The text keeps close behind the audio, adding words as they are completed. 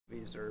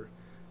movies or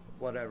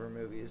whatever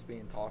movie is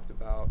being talked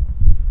about.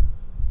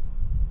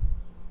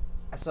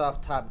 I saw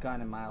if Top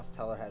Gun and Miles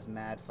Teller has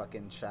mad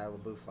fucking Shia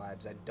LaBeouf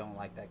vibes. I don't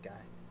like that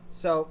guy.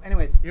 So,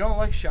 anyways. You don't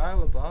like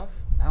Shia LaBeouf?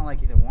 I don't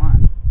like either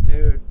one.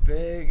 Dude,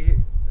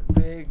 big,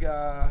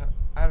 I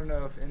don't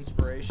know if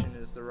inspiration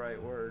is the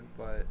right word,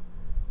 but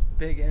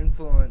big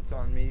influence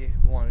on me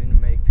wanting to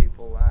make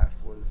people laugh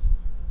was,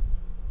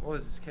 what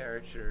was his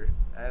character?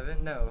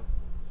 Evan? No.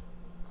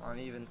 On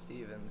Even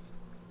Stevens.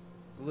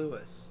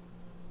 Lewis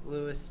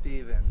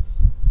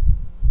Stevens.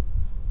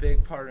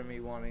 Big part of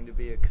me wanting to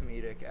be a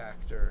comedic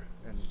actor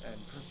and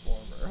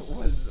performer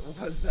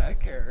was that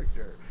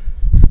character.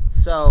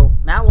 So,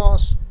 Matt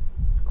Walsh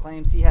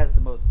claims he has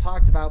the most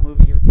talked about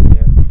movie of the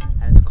year,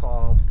 and it's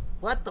called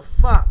What the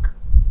Fuck?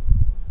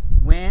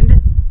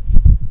 Wind?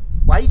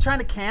 Why are you trying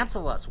to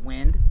cancel us,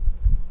 Wind?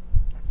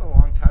 That's a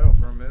long title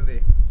for a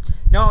movie.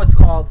 No, it's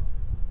called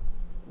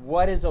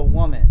What is a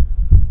Woman?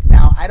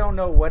 Now, I don't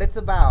know what it's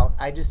about.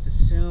 I just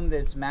assume that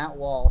it's Matt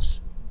Walsh,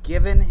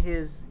 given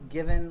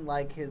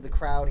the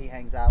crowd he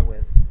hangs out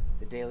with,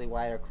 the Daily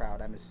Wire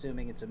crowd. I'm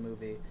assuming it's a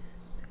movie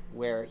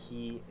where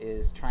he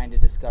is trying to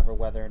discover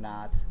whether or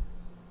not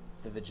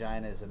the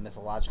vagina is a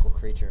mythological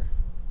creature.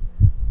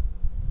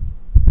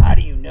 How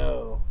do you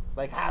know?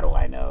 Like, how do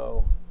I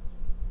know?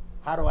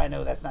 How do I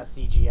know that's not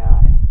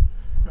CGI?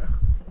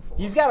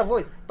 He's got a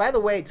voice. By the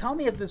way, tell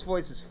me if this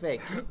voice is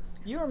fake.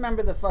 You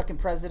remember the fucking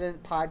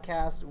President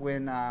podcast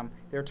when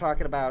they were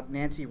talking about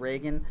Nancy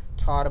Reagan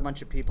taught a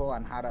bunch of people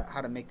on how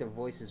to make their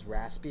voices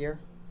raspier?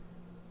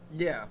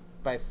 Yeah.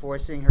 By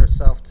forcing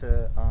herself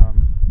to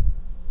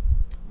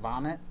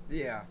vomit?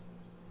 Yeah.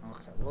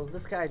 Okay. Well,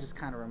 this guy just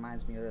kind of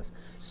reminds me of this.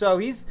 So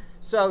he's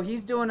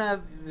doing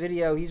a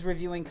video. He's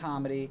reviewing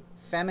comedy,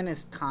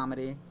 feminist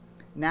comedy.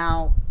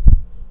 Now,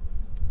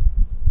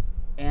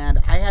 and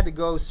I had to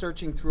go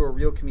searching through a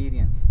real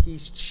comedian.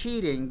 He's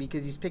cheating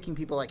because he's picking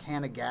people like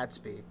Hannah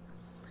Gadsby.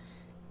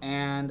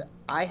 And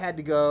I had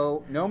to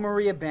go, no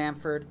Maria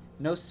Bamford,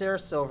 no Sarah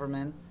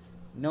Silverman,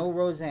 no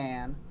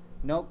Roseanne,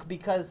 no,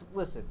 because,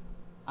 listen,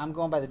 I'm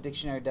going by the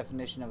dictionary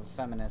definition of a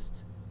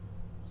feminist.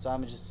 So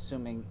I'm just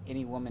assuming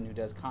any woman who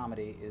does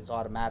comedy is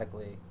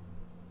automatically,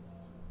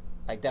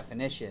 by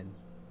definition,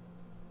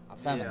 a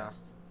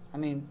feminist. Yeah. I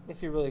mean,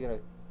 if you're really going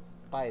to,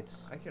 by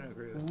its I can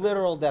agree with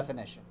literal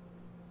definition.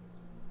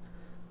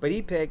 But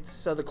he picked,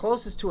 so the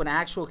closest to an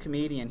actual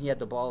comedian he had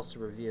the balls to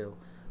review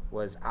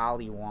was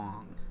Ali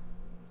Wong.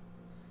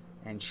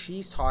 And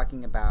she's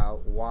talking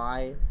about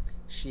why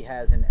she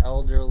has an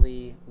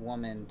elderly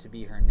woman to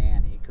be her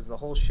nanny. Because the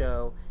whole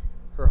show,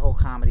 her whole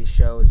comedy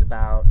show is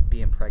about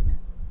being pregnant.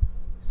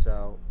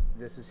 So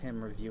this is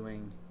him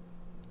reviewing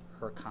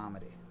her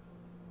comedy.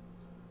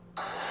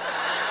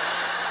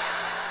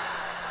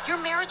 Your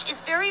marriage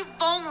is very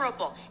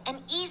vulnerable and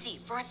easy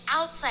for an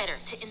outsider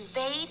to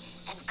invade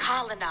and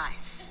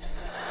colonize.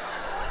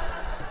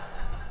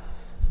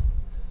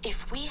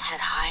 If we had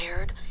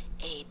hired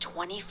a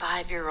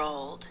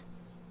 25-year-old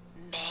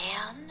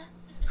man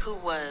who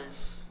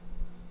was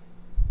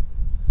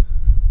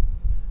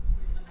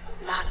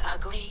not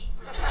ugly,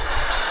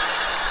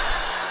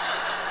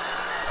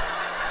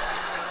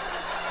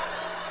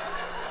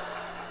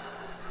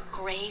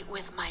 great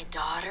with my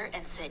daughter,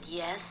 and said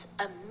yes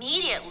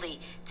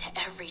immediately to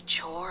every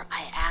chore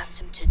I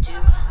asked him to do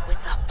with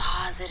a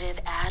positive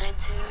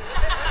attitude.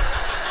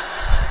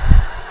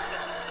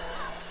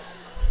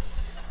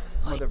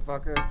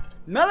 Motherfucker.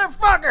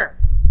 Motherfucker!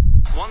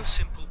 One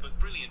simple but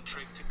brilliant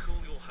trick to cool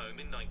your home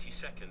in 90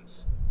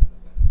 seconds.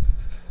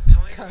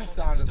 Kind of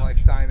sounded like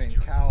Simon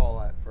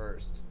Cowell at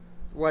first.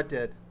 What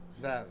did?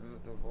 The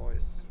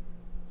voice.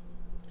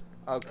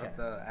 Okay. Of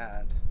the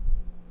ad.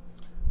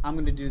 I'm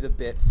going to do the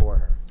bit for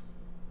her.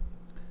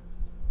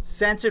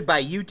 Censored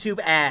by YouTube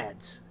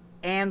ads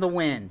and the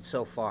wind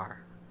so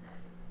far.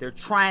 They're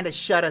trying to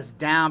shut us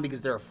down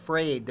because they're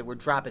afraid that we're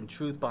dropping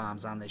truth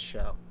bombs on this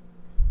show.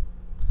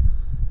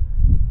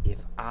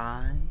 If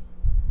I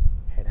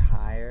had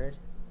hired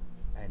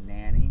a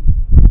nanny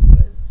who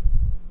was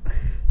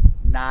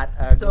not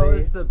ugly. So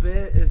the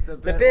bit is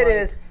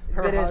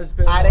her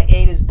husband I'd have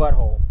ate his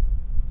butthole.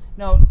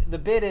 No, the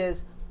bit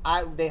is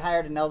they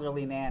hired an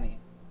elderly nanny.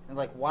 And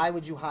like, why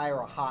would you hire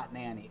a hot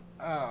nanny?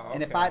 Oh,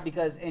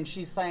 okay. And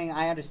she's saying,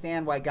 I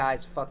understand why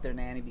guys fuck their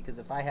nanny, because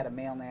if I had a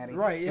male nanny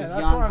right, yeah, who's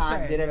that's young, what I'm hot,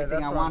 saying. did Yeah, everything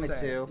that's I what I'm wanted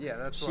saying. to, Yeah,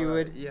 that's she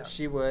would.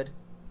 She would.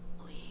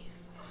 Believe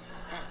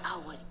that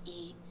I would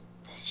eat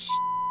the shit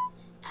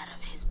out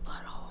of his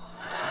butthole.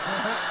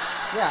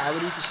 Yeah, I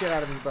would eat the shit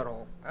out of his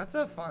butthole. That's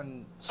a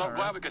fun. So I'm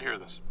glad we could hear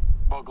this.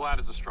 Well, glad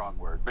is a strong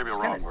word. Maybe a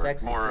wrong word.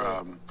 Sexy More,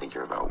 I think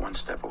you're about one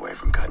step away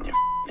from cutting your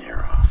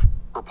ear off.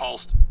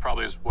 repulsed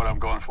probably is what I'm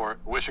going for.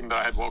 Wishing that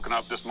I had woken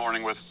up this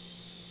morning with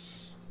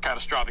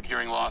catastrophic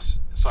hearing loss,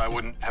 so I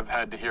wouldn't have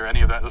had to hear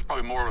any of that. There's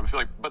probably more of a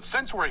feeling. But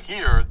since we're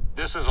here,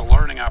 this is a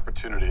learning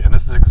opportunity, and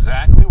this is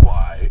exactly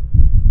why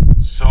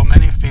so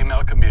many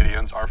female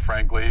comedians are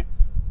frankly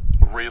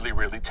really,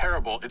 really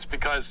terrible. It's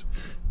because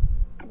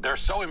they're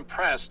so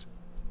impressed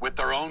with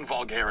their own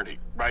vulgarity,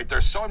 right? They're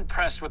so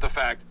impressed with the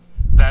fact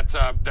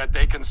that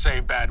they can say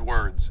bad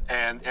words,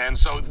 and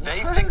so they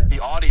think the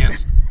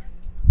audience.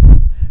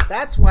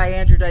 That's why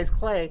Andrew Dice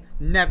Clay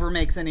never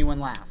makes anyone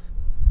laugh,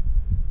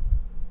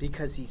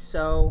 because he's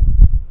so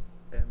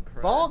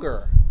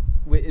vulgar,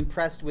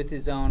 impressed with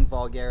his own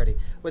vulgarity.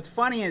 What's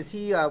funny is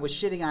he was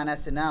shitting on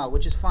SNL,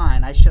 which is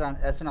fine. I shit on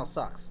SNL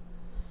sucks.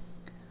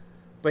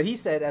 But he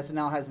said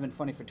SNL hasn't been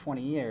funny for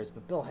 20 years,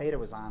 but Bill Hader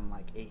was on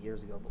like 8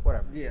 years ago, but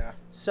whatever. Yeah.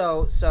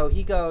 So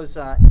he goes,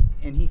 and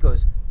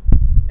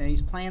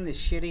he's playing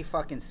this shitty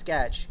fucking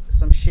sketch,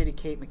 some shitty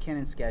Kate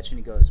McKinnon sketch, and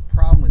he goes,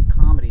 problem with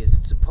comedy is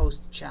it's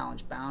supposed to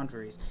challenge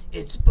boundaries.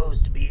 It's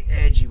supposed to be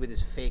edgy, with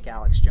his fake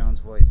Alex Jones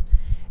voice.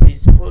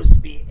 It's supposed to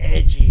be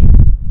edgy.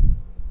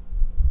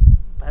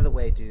 By the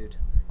way, dude,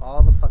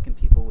 all the fucking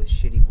people with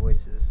shitty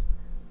voices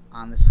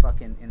on this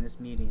fucking, in this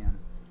medium.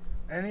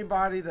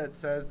 Anybody that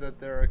says that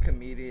they're a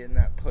comedian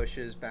that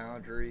pushes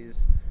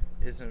boundaries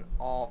is an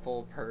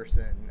awful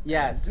person.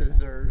 Yes. And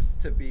deserves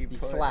to be put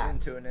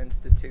slapped into an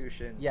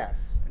institution.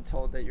 Yes. And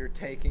told that you're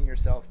taking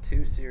yourself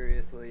too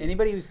seriously.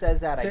 Anybody who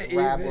says that, I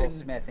grab even, Will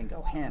Smith and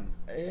go, him.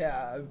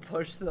 Yeah,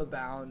 push the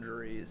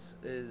boundaries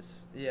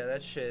is, yeah,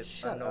 that shit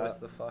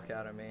annoys the fuck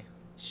out of me.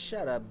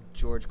 Shut up,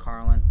 George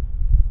Carlin.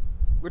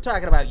 We're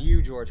talking about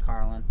you, George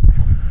Carlin.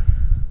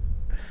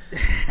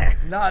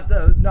 Not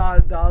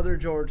the other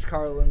George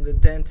Carlin, the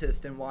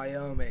dentist in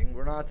Wyoming.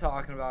 We're not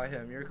talking about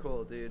him. You're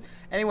cool, dude.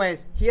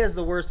 Anyways, he has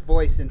the worst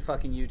voice in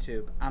fucking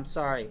YouTube. I'm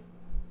sorry.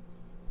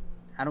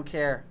 I don't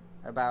care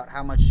about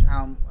how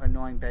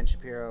annoying Ben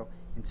Shapiro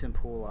and Tim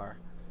Pool are.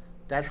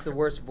 That's the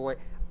worst voice.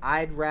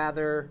 I'd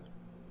rather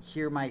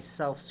hear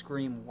myself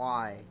scream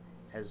 "why"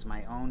 as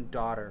my own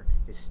daughter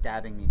is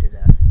stabbing me to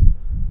death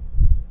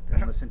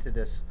than listen to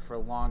this for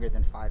longer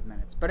than 5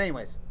 minutes. But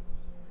anyways,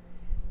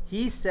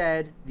 he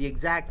said the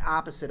exact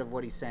opposite of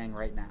what he's saying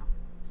right now.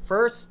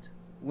 First,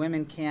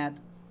 women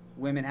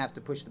have to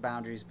push the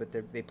boundaries, but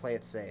they play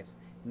it safe.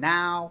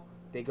 Now,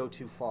 they go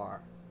too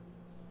far.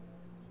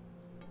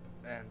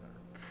 And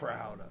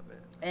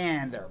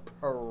they're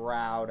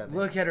proud of it.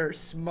 Look at her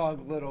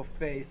smug little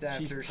face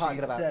after she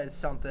says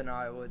something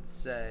I would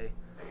say.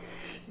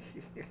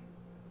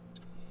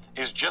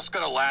 Is just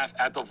going to laugh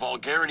at the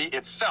vulgarity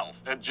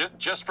itself, and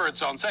just for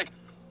its own sake.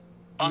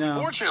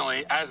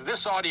 Unfortunately, as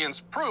this audience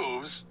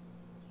proves,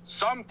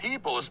 some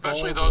people,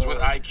 especially those with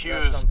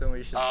IQs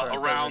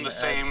around the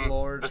same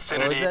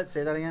vicinity. What was that?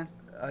 Say that again.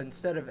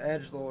 Instead of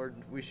edgelord,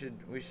 we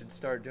should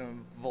start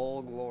doing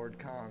vulglord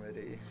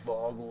comedy.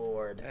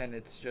 Vulglord. And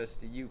it's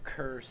just you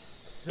curse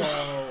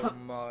so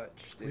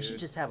much, dude. We should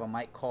just have a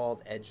mic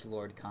called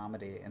Edgelord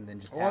Comedy, and then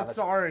just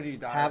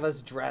have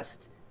us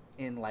dressed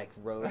in like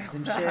robes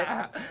and shit.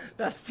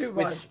 That's too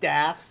much. With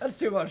staffs. That's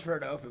too much for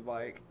an open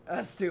mic.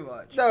 That's too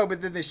much. No,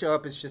 but then they show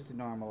up as just a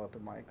normal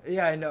open mic.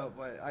 Yeah, I know,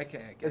 but I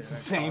can't get it's the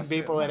same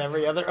people at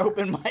every other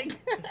open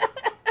mic.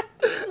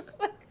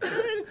 I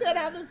understand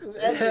how this is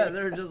edgy. Yeah,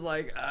 they're just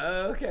like,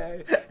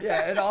 okay.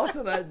 Yeah, and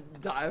also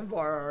that dive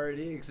bar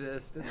already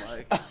exists, and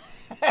like,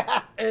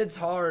 it's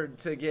hard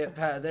to get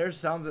past. There's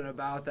something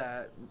about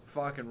that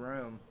fucking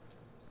room.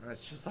 And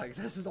it's just like,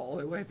 this is the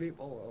only way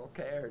people will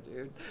care,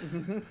 dude.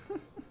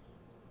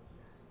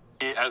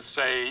 As,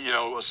 say,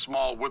 a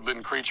small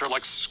woodland creature,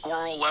 like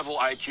squirrel-level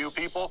IQ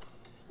people,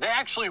 they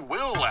actually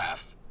will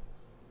laugh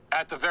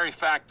at the very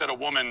fact that a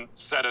woman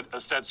said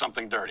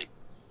something dirty.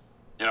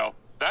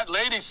 That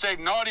lady say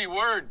naughty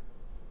word.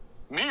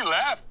 Me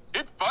laugh.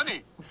 It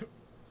funny.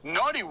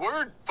 Naughty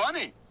word,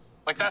 funny.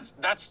 Like, that's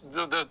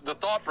the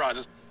thought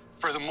process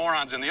for the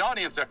morons in the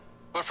audience there.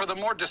 But for the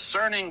more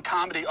discerning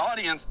comedy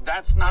audience,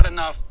 that's not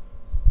enough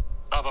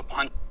of a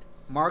punch.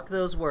 Mark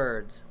those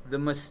words.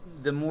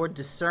 The more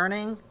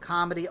discerning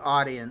comedy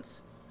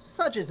audience,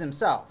 such as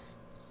himself.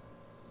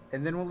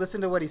 And then we'll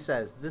listen to what he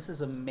says. This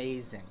is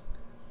amazing.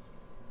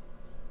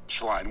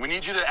 Line. We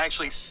need you to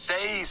actually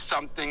say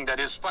something that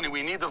is funny.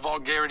 We need the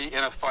vulgarity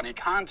in a funny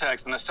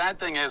context. And the sad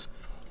thing is,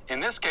 in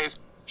this case,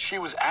 she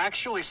was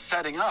actually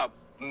setting up,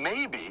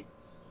 maybe,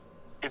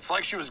 it's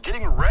like she was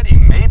getting ready,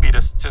 maybe, to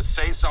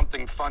say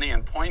something funny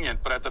and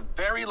poignant, but at the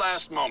very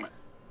last moment,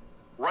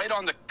 right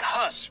on the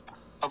cusp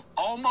of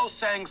almost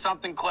saying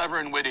something clever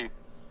and witty,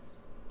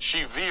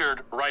 she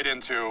veered right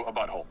into a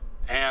butthole.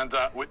 And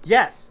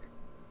yes,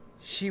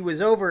 she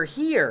was over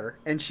here,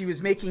 and she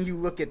was making you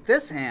look at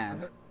this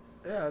hand.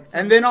 Yeah,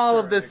 and then all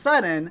of a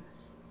sudden,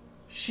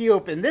 she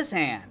opened this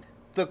hand.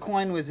 The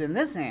coin was in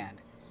this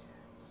hand.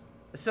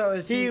 So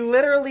he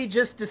literally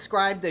just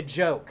described a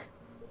joke.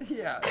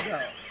 Yeah, no,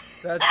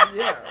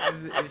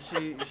 that's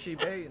She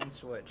bait and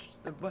switched.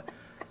 But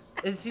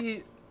is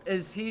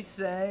he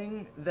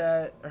saying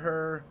that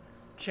her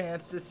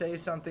chance to say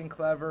something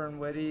clever and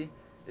witty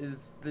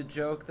is the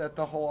joke that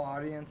the whole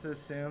audience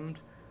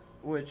assumed,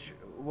 which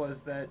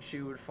was that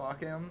she would fuck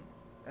him?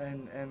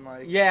 And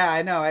like, yeah,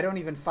 I know. I don't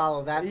even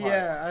follow that part.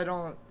 Yeah, I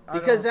don't.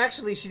 Because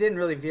actually, she didn't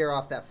really veer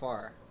off that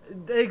far.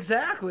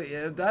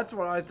 Exactly. That's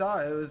what I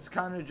thought. It was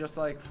kind of just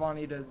like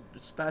funny to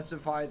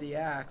specify the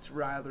act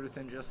rather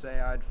than just say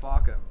I'd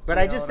fuck him. But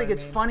I just think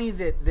it's funny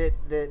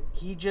that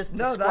he just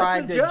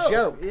described a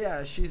joke.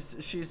 Yeah, she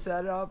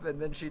set up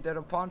and then she did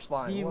a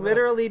punchline. He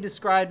literally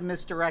described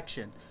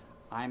misdirection.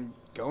 I'm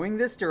going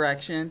this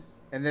direction,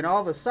 and then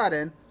all of a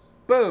sudden,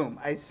 boom,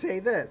 I say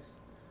this.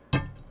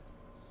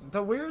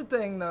 The weird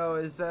thing though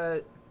is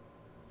that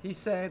he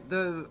said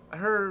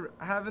her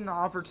having the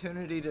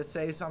opportunity to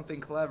say something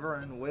clever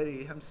and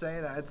witty, him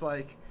saying that, it's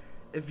like,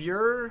 if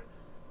you're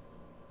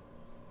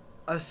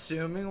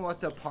assuming what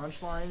the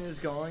punchline is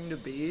going to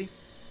be,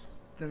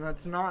 then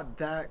that's not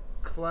that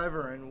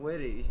clever and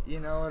witty. You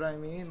know what I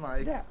mean?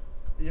 Like, yeah.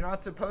 You're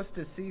not supposed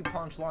to see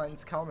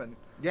punchlines coming.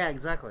 Yeah,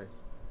 exactly.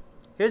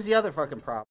 Here's the other fucking problem.